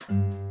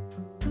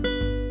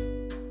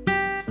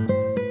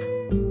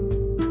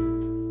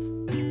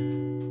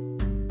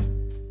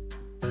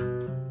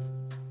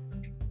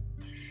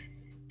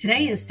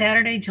Today is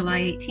Saturday, July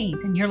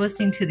 18th, and you're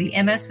listening to the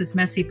MS is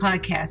Messy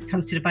podcast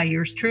hosted by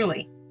yours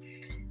truly.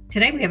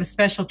 Today we have a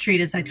special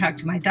treat as I talk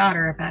to my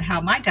daughter about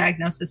how my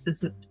diagnosis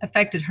has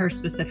affected her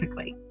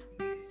specifically.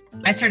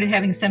 I started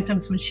having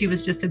symptoms when she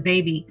was just a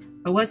baby,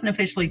 but wasn't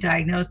officially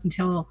diagnosed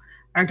until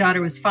our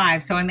daughter was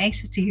 5, so I'm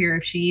anxious to hear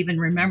if she even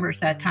remembers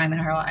that time in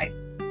our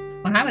lives.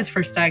 When I was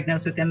first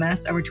diagnosed with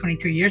MS over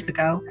 23 years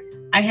ago,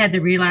 I had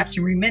the relapse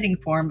and remitting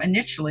form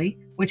initially,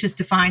 which is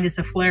defined as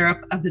a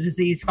flare-up of the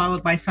disease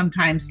followed by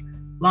sometimes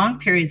long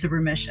periods of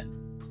remission.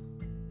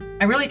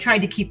 I really tried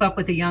to keep up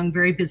with a young,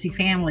 very busy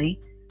family,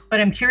 but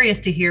I'm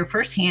curious to hear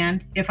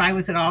firsthand if I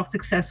was at all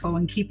successful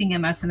in keeping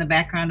MS in the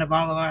background of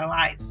all of our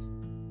lives.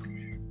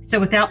 So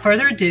without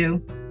further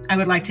ado, I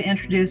would like to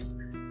introduce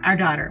our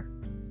daughter.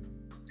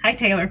 Hi,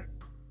 Taylor.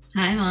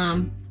 Hi,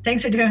 Mom.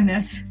 Thanks for doing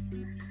this.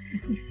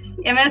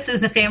 MS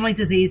is a family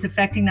disease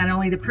affecting not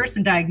only the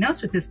person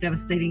diagnosed with this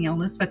devastating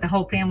illness, but the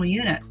whole family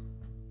unit.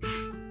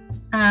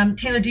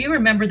 Taylor, do you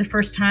remember the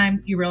first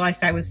time you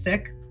realized I was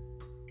sick?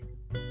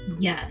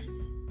 Yes.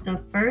 The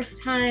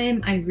first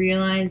time I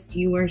realized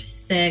you were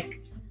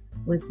sick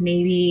was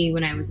maybe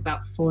when I was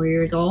about 4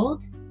 years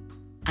old.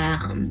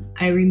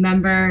 I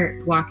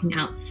remember walking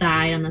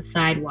outside on the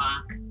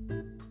sidewalk,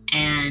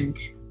 and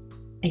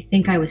I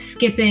think I was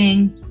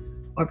skipping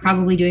or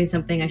probably doing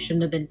something I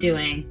shouldn't have been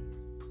doing.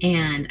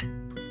 And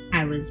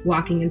I was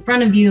walking in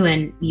front of you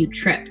and you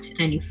tripped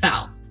and you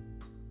fell.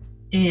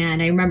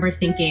 And I remember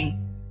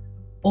thinking,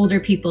 older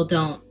people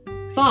don't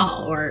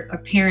fall or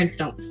parents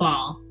don't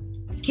fall.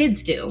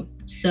 Kids do.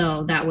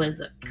 So that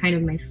was kind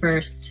of my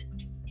first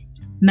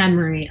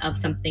memory of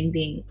something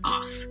being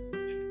off.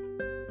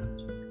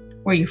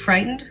 Were you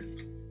frightened?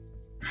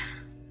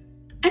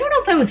 I don't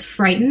know if I was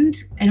frightened.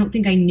 I don't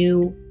think I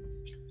knew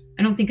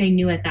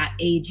at that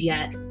age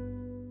yet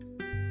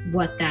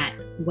what that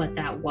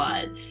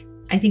was.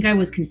 I think I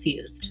was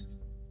confused.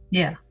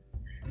 Yeah.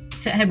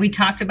 So had we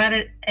talked about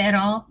it at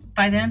all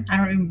by then? I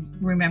don't even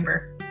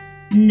remember.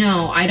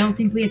 No, I don't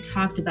think we had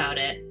talked about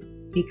it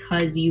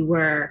because you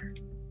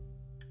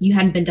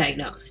hadn't been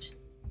diagnosed.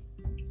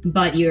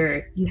 But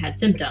you had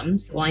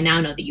symptoms. Well, I now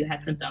know that you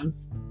had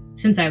symptoms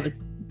since I was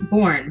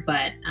born,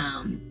 but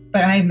I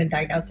hadn't been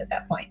diagnosed at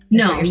that point.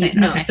 No.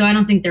 Okay. So I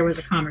don't think there was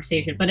a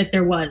conversation. But if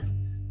there was,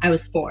 I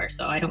was 4,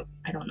 so I don't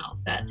know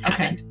if that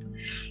happened. Okay.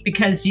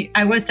 Because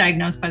I was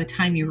diagnosed by the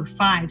time you were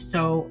 5.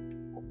 So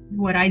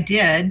what I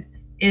did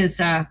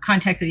is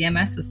contacted the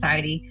MS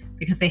Society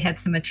because they had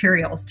some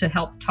materials to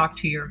help talk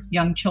to your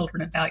young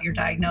children about your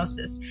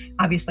diagnosis.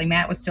 Obviously,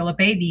 Matt was still a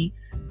baby,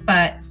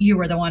 but you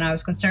were the one I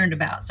was concerned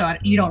about. So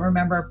you don't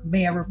remember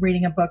me ever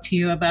reading a book to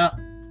you about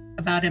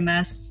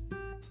MS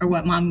or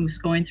what Mom was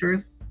going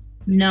through?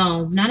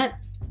 No, not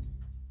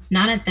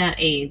at that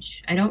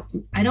age. I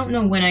don't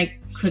know when I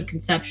could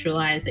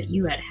conceptualize that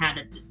you had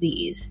a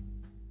disease.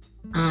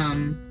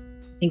 I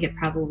think it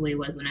probably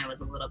was when I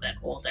was a little bit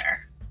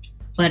older.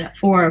 But at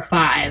 4 or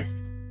 5,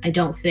 I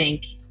don't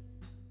think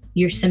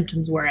your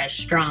symptoms were as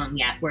strong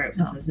yet where it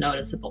was as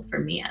noticeable for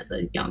me as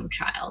a young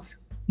child.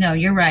 No,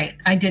 you're right.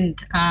 I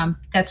didn't.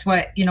 That's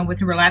what, with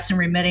the relapse and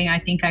remitting, I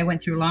think I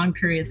went through long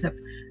periods of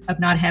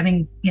not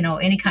having,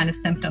 any kind of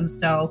symptoms.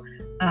 So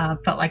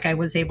felt like I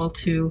was able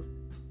to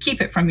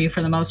keep it from you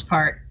for the most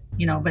part,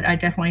 but I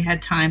definitely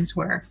had times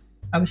where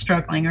I was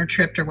struggling or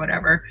tripped or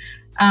whatever.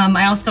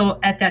 I also,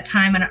 at that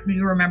time, and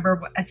you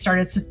remember, I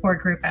started a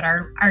support group at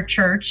our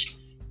church,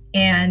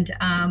 and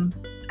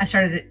I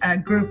started a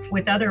group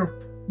with other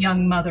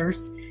young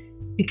mothers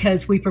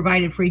because we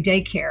provided free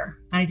daycare.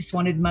 I just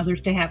wanted mothers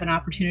to have an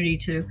opportunity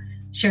to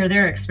share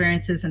their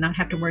experiences and not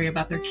have to worry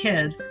about their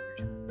kids.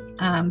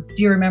 Do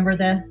you remember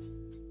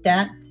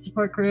that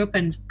support group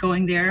and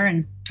going there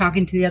and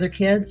talking to the other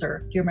kids, or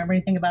do you remember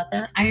anything about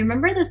that? I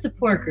remember the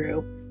support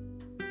group.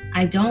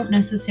 I don't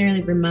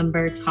necessarily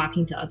remember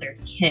talking to other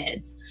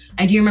kids.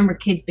 I do remember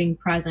kids being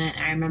present.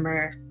 I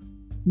remember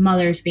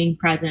mothers being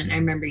present. I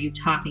remember you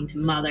talking to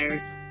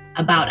mothers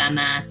about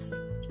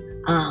MS.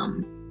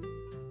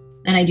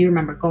 And I do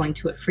remember going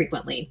to it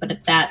frequently, but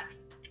that's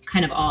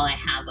kind of all I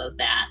have of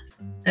that.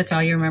 That's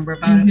all you remember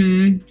about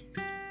it?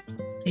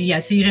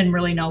 Yeah, so you didn't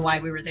really know why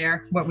we were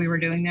there, what we were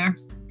doing there?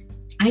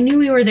 I knew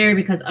we were there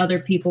because other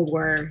people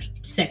were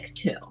sick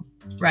too.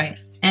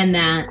 Right. And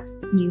that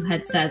you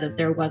had said that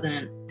there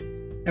wasn't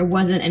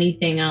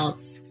anything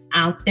else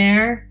out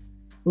there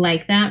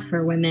like that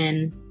for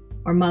women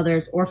or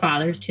mothers or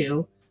fathers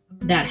too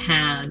that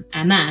had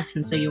MS.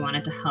 And so you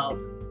wanted to help,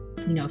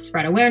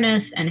 spread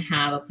awareness and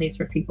have a place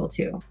for people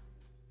to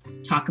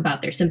talk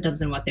about their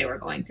symptoms and what they were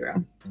going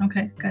through.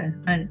 Okay, good.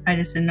 I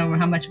just didn't know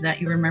how much of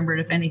that you remembered,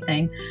 if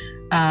anything.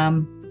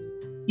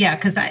 Yeah,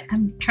 because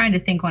I'm trying to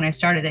think when I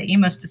started that. You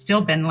must have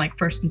still been like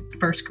first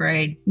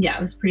grade. Yeah,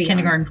 it was pretty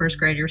kindergarten, young. First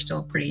grade. You're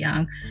still pretty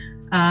young.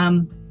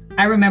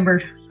 I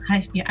remember,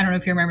 I don't know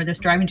if you remember this,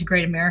 driving to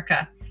Great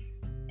America.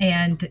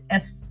 And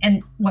it's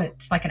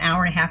like an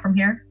hour and a half from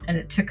here. And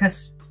it took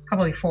us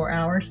probably 4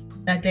 hours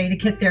that day to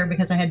get there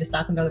because I had to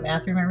stop and go to the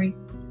bathroom every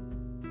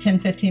 10,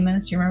 15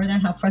 minutes. Do you remember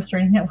that? How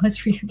frustrating that was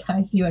for you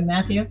guys, you and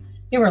Matthew?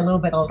 You were a little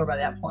bit older by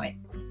that point.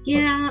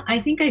 Yeah,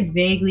 I think I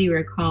vaguely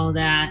recall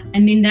that. I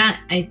mean,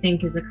 that I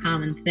think is a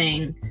common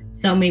thing.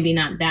 So maybe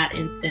not that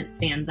instant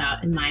stands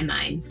out in my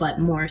mind, but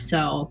more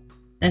so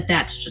that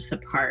that's just a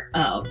part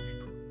of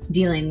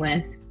dealing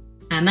with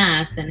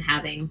MS and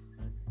having,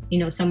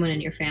 someone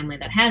in your family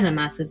that has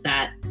MS, is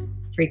that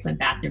frequent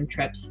bathroom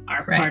trips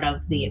are part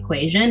of the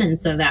equation. And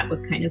so that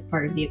was kind of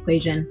part of the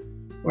equation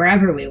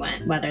wherever we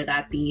went, whether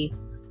that be,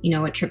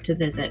 a trip to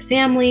visit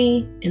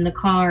family in the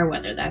car,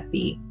 whether that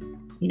be,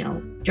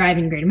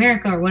 driving Great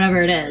America or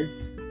whatever it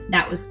is,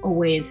 that was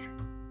always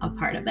a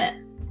part of it.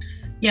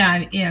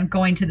 Yeah,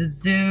 going to the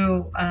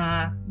zoo,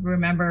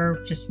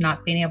 remember just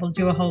not being able to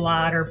do a whole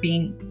lot or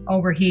being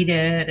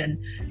overheated and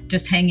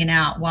just hanging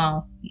out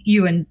while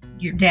you and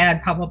your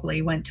dad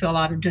probably went to a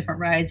lot of different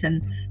rides,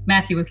 and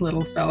Matthew was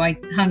little, so I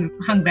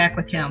hung back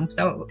with him.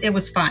 So it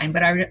was fine,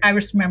 but I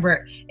just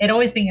remember it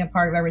always being a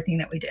part of everything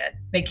that we did.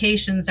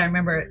 Vacations, I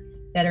remember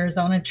that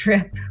Arizona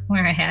trip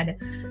where I had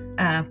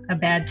a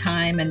bad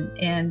time,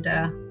 and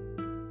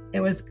it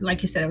was,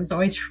 like you said, it was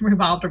always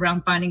revolved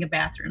around finding a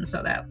bathroom.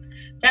 So that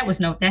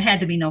had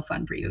to be no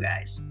fun for you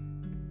guys.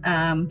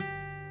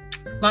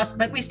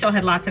 But we still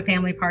had lots of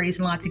family parties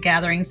and lots of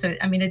gatherings. So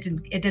I mean, it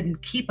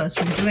didn't keep us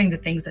from doing the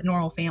things that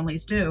normal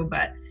families do.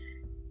 But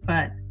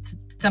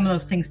some of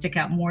those things stick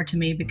out more to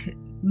me, because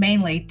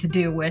mainly to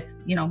do with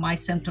my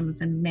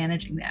symptoms and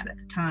managing that at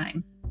the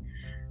time.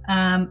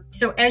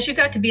 So as you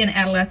got to be an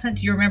adolescent,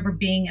 do you remember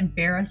being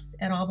embarrassed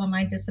at all by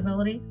my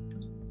disability?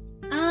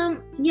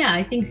 Yeah,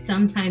 I think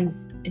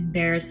sometimes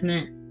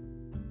embarrassment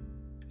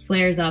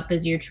flares up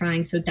as you're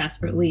trying so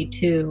desperately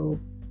to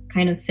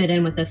kind of fit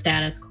in with the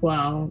status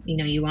quo.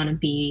 You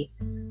want to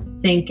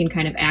think and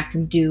kind of act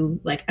and do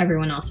like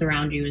everyone else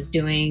around you is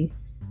doing,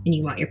 and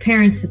you want your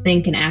parents to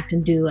think and act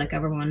and do like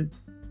everyone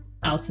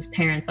else's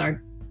parents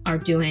are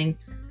doing.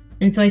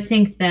 And so I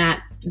think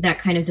that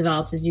kind of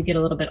develops as you get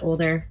a little bit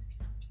older.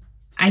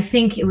 I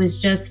think it was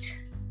just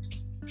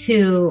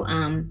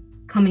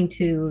coming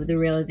to the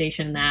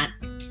realization that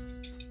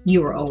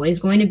you were always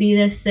going to be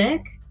this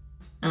sick,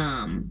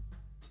 and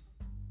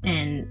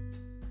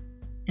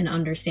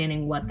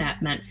understanding what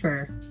that meant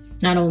for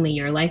not only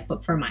your life,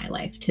 but for my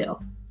life too.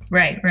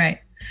 Right.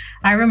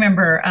 I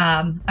remember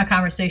a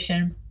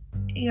conversation,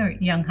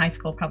 young high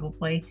school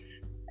probably,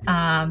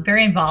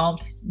 very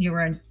involved. You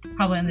were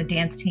probably on the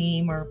dance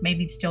team, or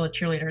maybe still a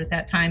cheerleader at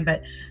that time,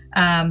 but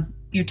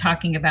you're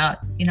talking about,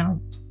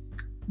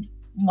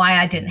 why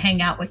I didn't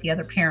hang out with the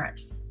other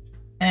parents.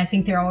 And I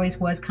think there always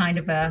was kind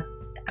of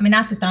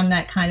not that I'm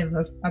that kind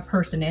of a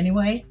person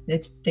anyway,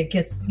 that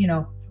gets,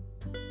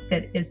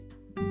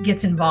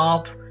 gets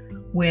involved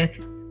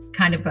with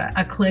kind of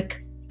a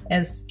clique,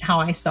 as how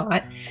I saw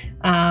it.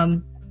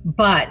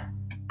 But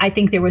I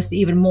think there was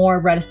even more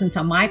reticence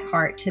on my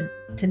part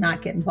to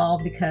not get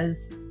involved,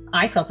 because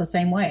I felt the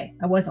same way.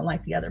 I wasn't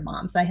like the other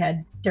moms. I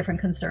had different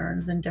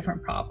concerns and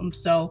different problems.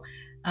 So,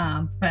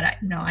 but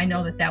I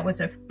know that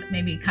was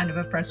maybe kind of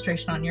a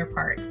frustration on your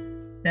part,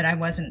 that I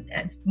wasn't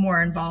as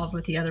more involved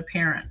with the other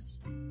parents,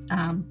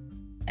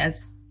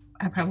 as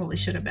I probably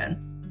should have been.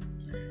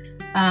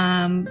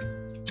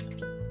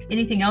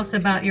 Anything else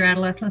about your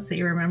adolescence that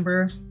you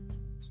remember?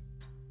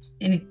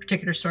 Any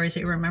particular stories that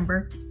you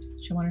remember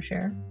that you want to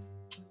share?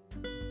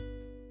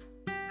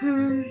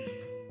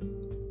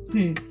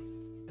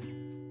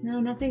 No,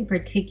 nothing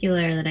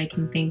particular that I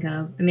can think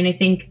of. I mean, I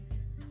think,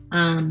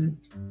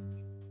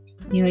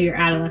 your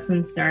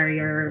adolescence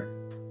are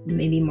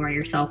maybe more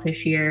your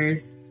selfish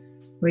years,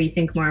 where you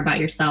think more about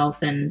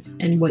yourself and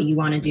what you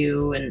want to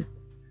do. And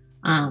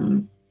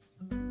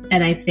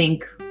I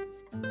think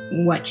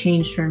what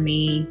changed for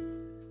me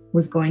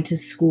was going to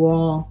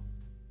school,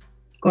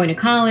 going to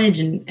college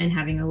and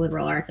having a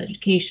liberal arts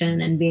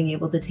education, and being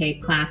able to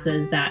take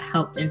classes that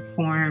helped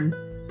inform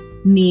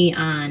me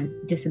on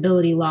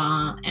disability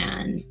law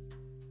and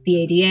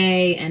the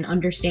ADA, and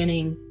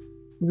understanding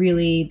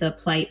really the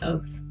plight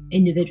of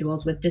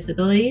individuals with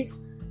disabilities.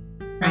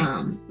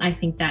 Right. I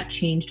think that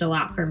changed a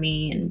lot for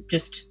me, and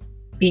just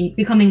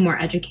becoming more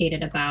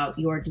educated about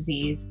your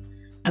disease,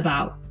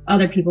 about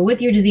other people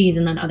with your disease,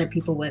 and then other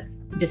people with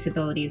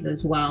disabilities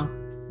as well.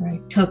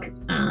 Right.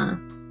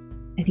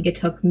 I think it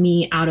took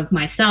me out of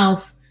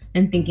myself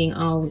and thinking,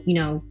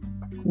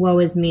 woe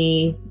is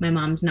me. My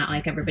mom's not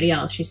like everybody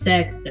else. She's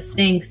sick. This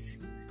stinks.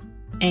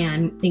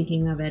 And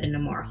thinking of it in a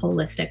more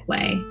holistic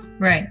way.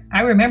 Right.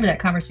 I remember that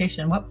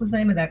conversation. What was the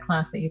name of that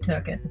class that you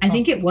took? I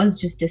think it was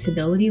just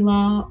disability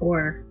law,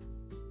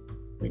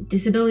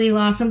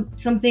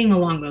 something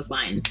along those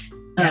lines.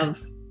 Yeah.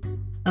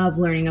 of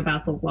learning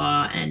about the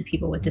law and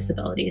people with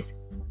disabilities.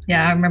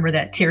 Yeah, I remember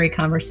that teary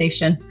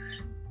conversation,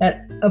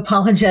 that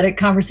apologetic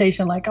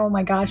conversation, like, oh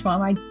my gosh,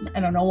 Mom, I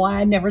don't know why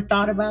I never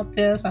thought about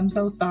this. I'm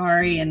so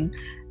sorry. And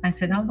I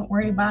said, no, don't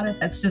worry about it.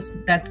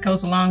 That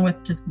goes along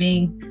with just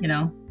being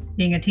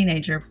a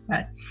teenager.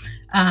 But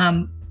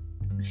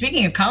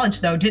speaking of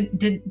college, though,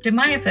 did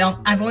my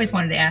I've always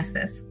wanted to ask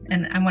this,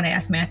 and I want to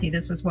ask Matthew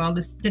this as well.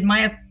 Did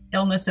my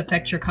illness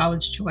affect your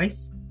college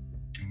choice?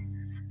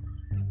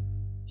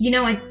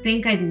 I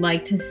think I'd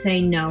like to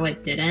say no,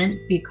 it didn't,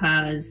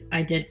 because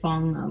I did fall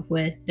in love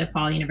with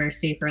DePaul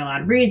University for a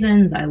lot of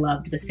reasons. I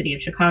loved the city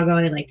of Chicago.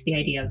 I liked the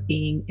idea of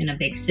being in a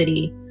big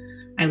city.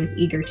 I was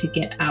eager to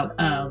get out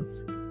of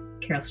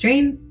Carol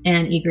Stream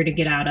and eager to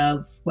get out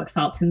of what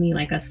felt to me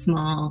like a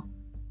small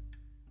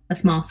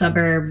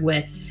suburb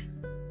with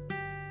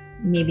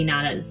maybe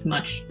not as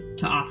much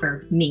to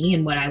offer me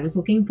and what I was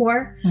looking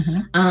for.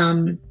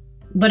 Mm-hmm.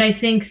 But I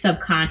think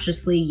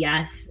subconsciously,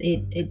 yes,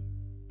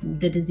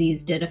 the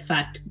disease did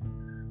affect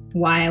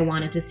why I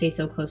wanted to stay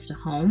so close to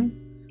home.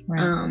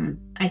 Right.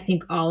 I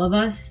think all of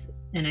us,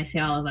 and I say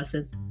all of us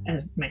as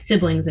my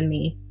siblings and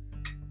me,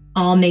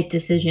 all make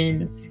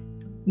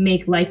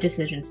life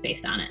decisions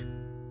based on it.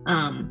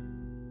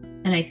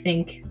 And I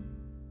think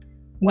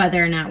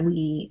whether or not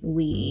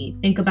we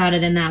think about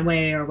it in that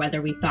way or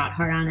whether we thought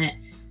hard on it,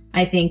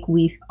 I think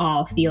we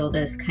all feel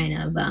this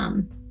kind of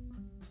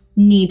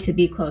need to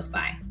be close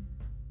by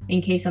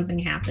in case something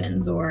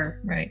happens, or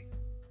right,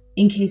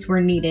 in case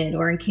we're needed,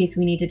 or in case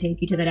we need to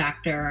take you to the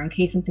doctor, or in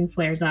case something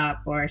flares up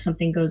or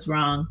something goes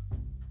wrong.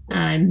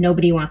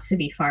 Nobody wants to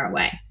be far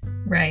away.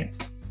 Right.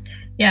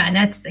 Yeah. And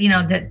that's,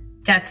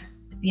 that's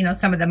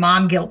some of the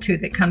mom guilt too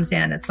that comes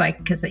in. It's like,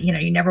 because,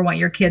 you never want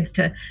your kids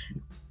to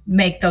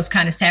make those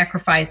kind of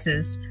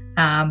sacrifices.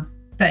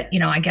 But,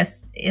 I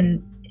guess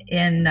in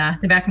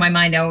the back of my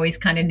mind, I always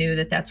kind of knew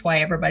that that's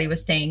why everybody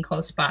was staying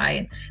close by.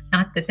 And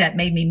not that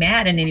made me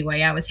mad in any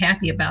way. I was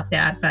happy about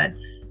that, but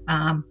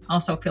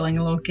also feeling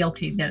a little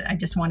guilty that I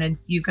just wanted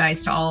you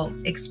guys to all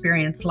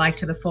experience life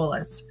to the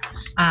fullest.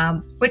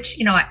 Which,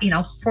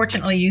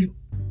 fortunately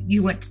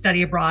you went to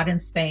study abroad in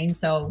Spain.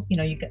 So,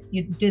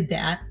 you did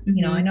that.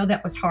 Mm-hmm. I know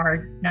that was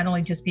hard, not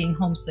only just being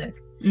homesick,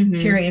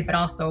 mm-hmm. period, but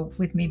also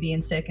with me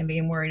being sick and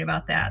being worried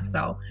about that.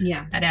 So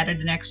yeah, that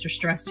added an extra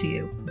stress to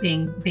you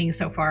being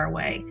so far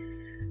away.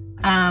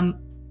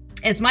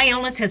 As my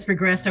illness has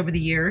progressed over the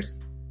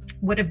years,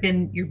 what have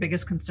been your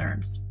biggest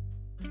concerns?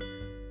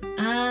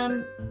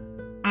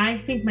 I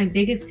think my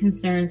biggest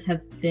concerns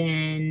have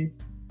been,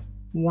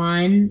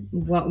 one,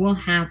 what will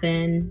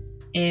happen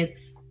if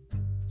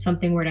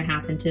something were to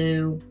happen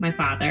to my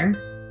father,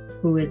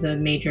 who is a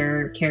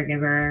major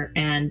caregiver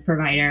and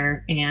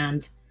provider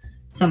and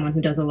someone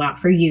who does a lot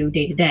for you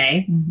day to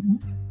day. Mm-hmm.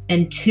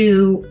 And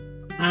two,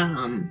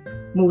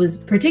 what was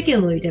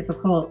particularly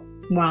difficult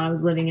while I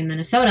was living in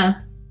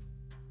Minnesota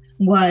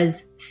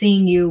was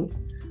seeing you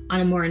on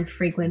a more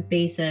infrequent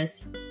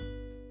basis,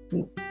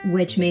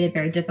 which made it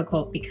very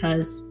difficult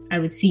because I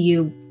would see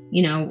you,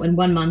 in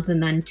 1 month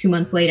and then 2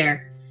 months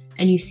later,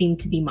 and you seemed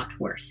to be much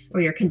worse,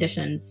 or your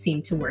condition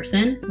seemed to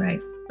worsen.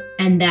 Right.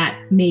 And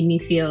that made me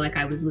feel like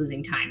I was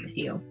losing time with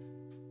you.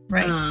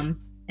 Right.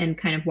 And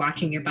kind of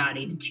watching your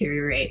body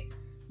deteriorate.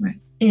 Right.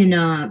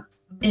 And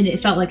it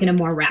felt like in a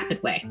more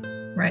rapid way.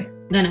 Right.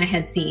 Than I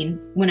had seen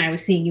when I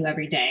was seeing you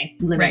every day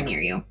living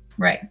near you.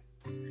 Right.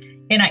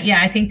 And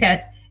I think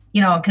that,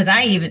 because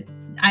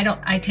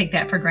I take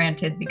that for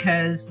granted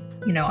because,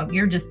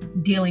 you're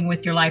just dealing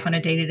with your life on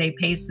a day-to-day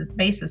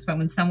basis. But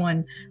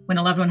when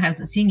a loved one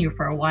hasn't seen you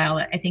for a while,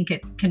 I think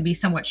it can be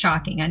somewhat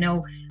shocking. I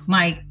know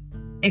my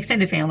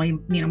extended family,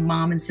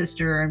 mom and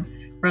sister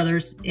and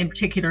brothers in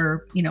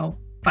particular,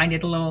 find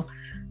it a little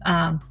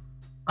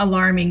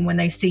alarming when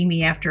they see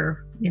me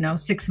after,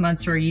 6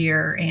 months or a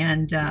year,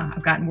 and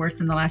I've gotten worse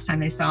than the last time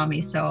they saw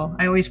me. So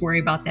I always worry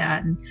about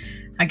that. And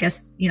I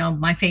guess,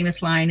 my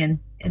famous line, and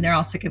they're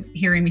all sick of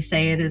hearing me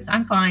say it, is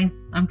I'm fine,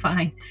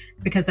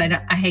 because I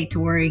hate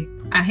to worry.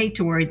 I hate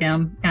to worry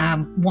them.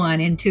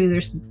 One, and two,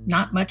 there's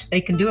not much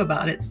they can do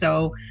about it.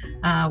 So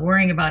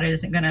worrying about it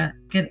isn't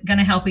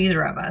gonna help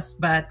either of us.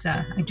 But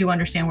I do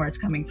understand where it's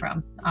coming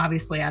from,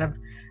 obviously out of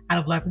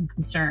love and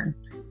concern.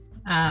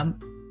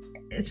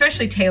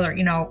 Especially Taylor,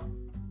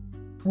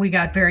 we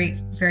got very,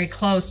 very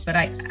close, but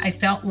I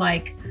felt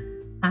like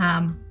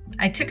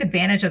I took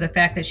advantage of the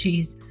fact that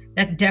she's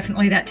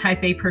definitely that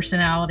type A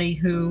personality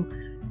who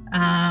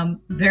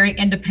very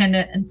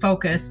independent and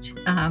focused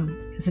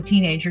as a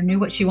teenager,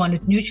 knew she wanted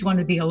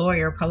to be a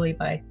lawyer probably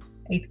by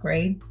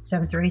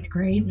 7th or 8th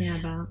grade. Yeah,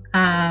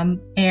 about.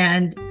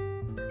 And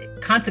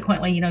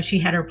consequently, she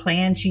had her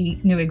plan.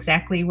 She knew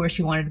exactly where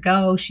she wanted to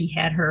go. She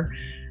had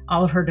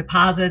all of her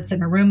deposits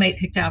and her roommate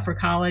picked out for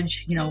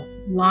college,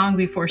 long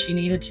before she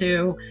needed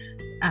to.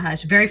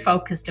 She's very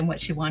focused in what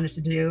she wanted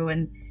to do.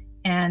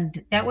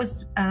 And that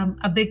was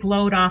a big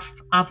load off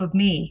of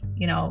me,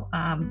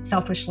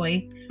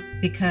 selfishly,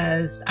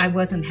 because I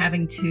wasn't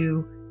having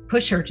to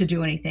push her to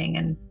do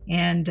anything.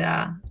 And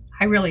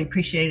I really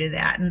appreciated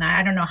that. And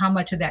I don't know how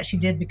much of that she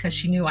did because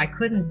she knew I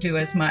couldn't do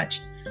as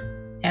much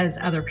as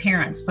other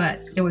parents, but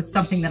it was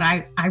something that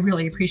I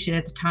really appreciated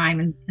at the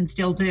time and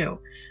still do.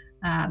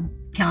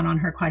 Count on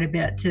her quite a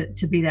bit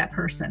to be that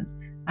person.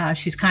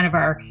 She's kind of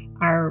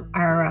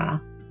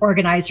our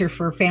organizer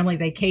for family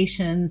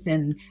vacations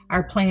and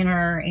our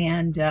planner,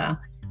 and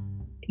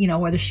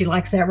whether she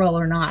likes that role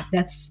or not,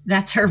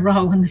 that's her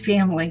role in the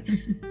family.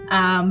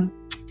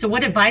 So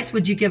what advice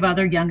would you give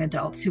other young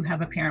adults who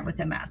have a parent with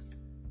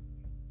MS?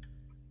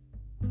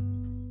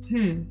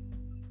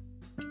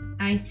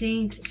 I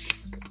think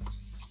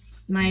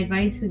my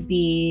advice would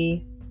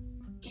be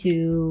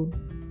to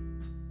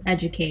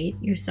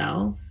educate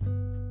yourself,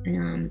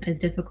 as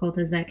difficult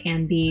as that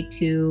can be,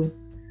 to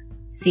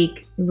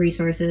seek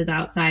resources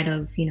outside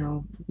of,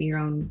 your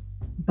own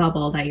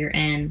bubble that you're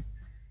in.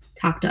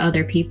 Talk to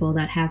other people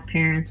that have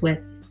parents with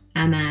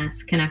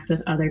MS, connect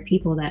with other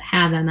people that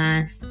have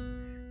MS,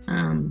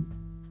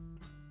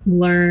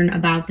 learn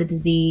about the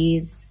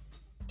disease,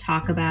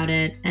 talk about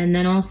it. And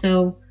then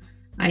also,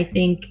 I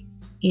think,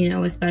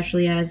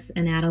 especially as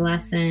an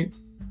adolescent,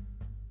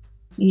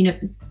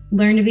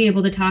 learn to be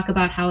able to talk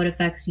about how it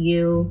affects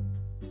you.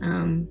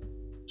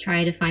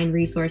 Try to find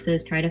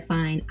resources, try to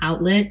find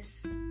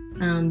outlets,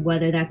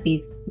 whether that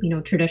be,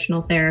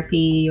 traditional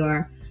therapy,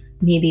 or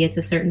maybe it's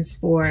a certain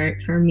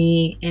sport. For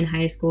me in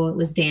high school, it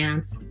was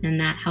dance, and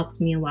that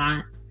helped me a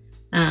lot.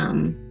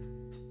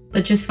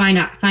 But just find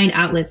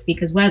outlets,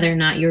 because whether or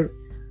not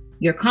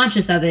you're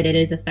conscious of it, it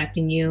is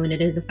affecting you, and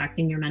it is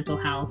affecting your mental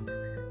health,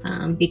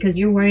 because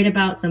you're worried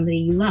about somebody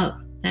you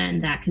love,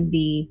 and that can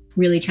be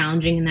really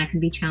challenging, and that can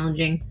be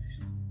challenging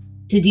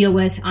to deal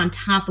with on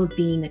top of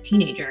being a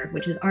teenager,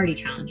 which is already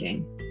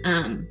challenging,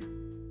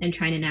 and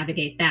trying to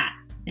navigate that.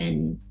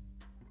 And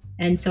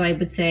so I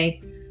would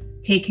say,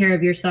 take care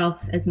of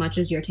yourself as much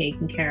as you're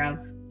taking care of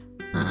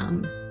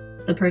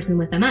the person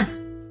with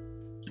MS,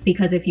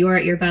 because if you're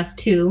at your best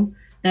too,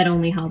 that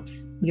only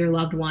helps your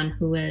loved one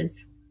who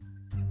is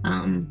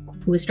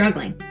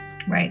struggling.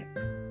 Right.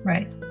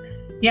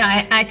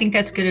 Yeah, I think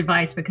that's good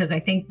advice, because I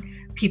think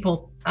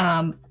people,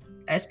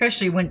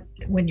 especially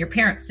when your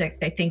parent's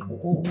sick, they think,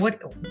 well,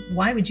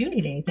 why would you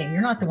need anything?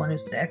 You're not the one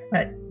who's sick.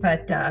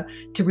 But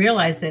to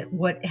realize that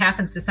what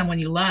happens to someone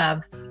you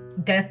love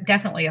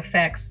definitely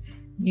affects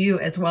you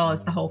as well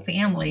as the whole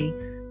family,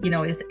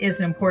 is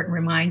an important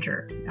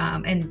reminder.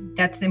 And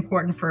that's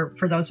important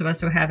for those of us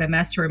who have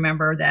MS to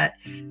remember that,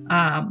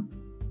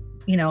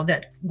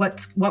 that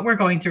what we're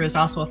going through is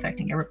also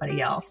affecting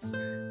everybody else,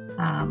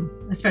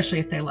 especially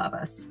if they love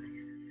us.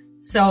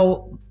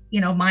 So,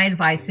 my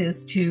advice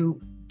is to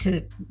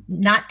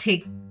not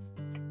take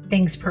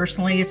things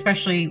personally,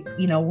 especially,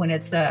 when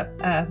it's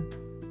a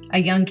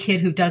young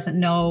kid who doesn't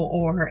know,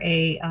 or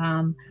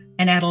an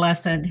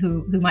adolescent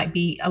who might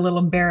be a little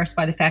embarrassed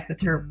by the fact that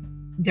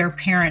their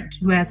parent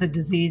who has a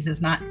disease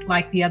is not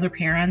like the other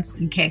parents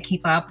and can't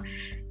keep up.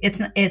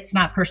 It's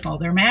not personal.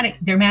 They're mad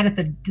at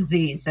the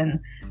disease, and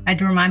I had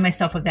to remind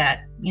myself of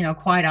that,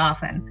 quite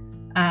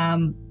often.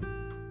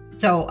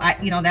 So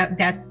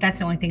that's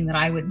the only thing that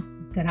I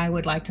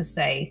would like to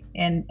say,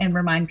 and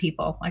remind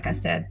people, like I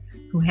said,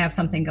 who have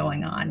something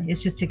going on,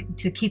 is just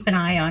to keep an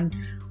eye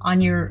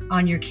on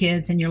your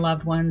kids and your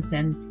loved ones,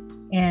 and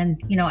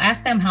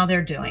ask them how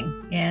they're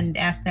doing, and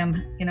ask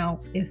them,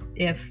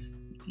 if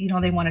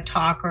they want to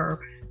talk,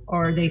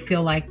 or they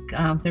feel like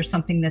there's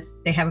something that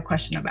they have a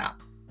question about.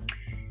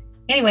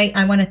 Anyway,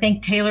 I want to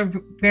thank Taylor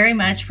very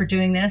much for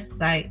doing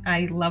this.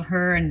 I love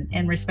her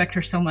and respect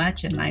her so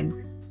much, and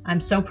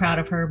I'm so proud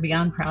of her,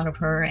 beyond proud of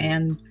her,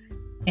 and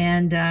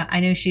I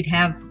knew she'd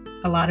have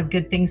a lot of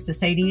good things to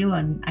say to you,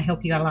 and I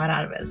hope you got a lot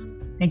out of this.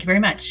 Thank you very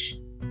much.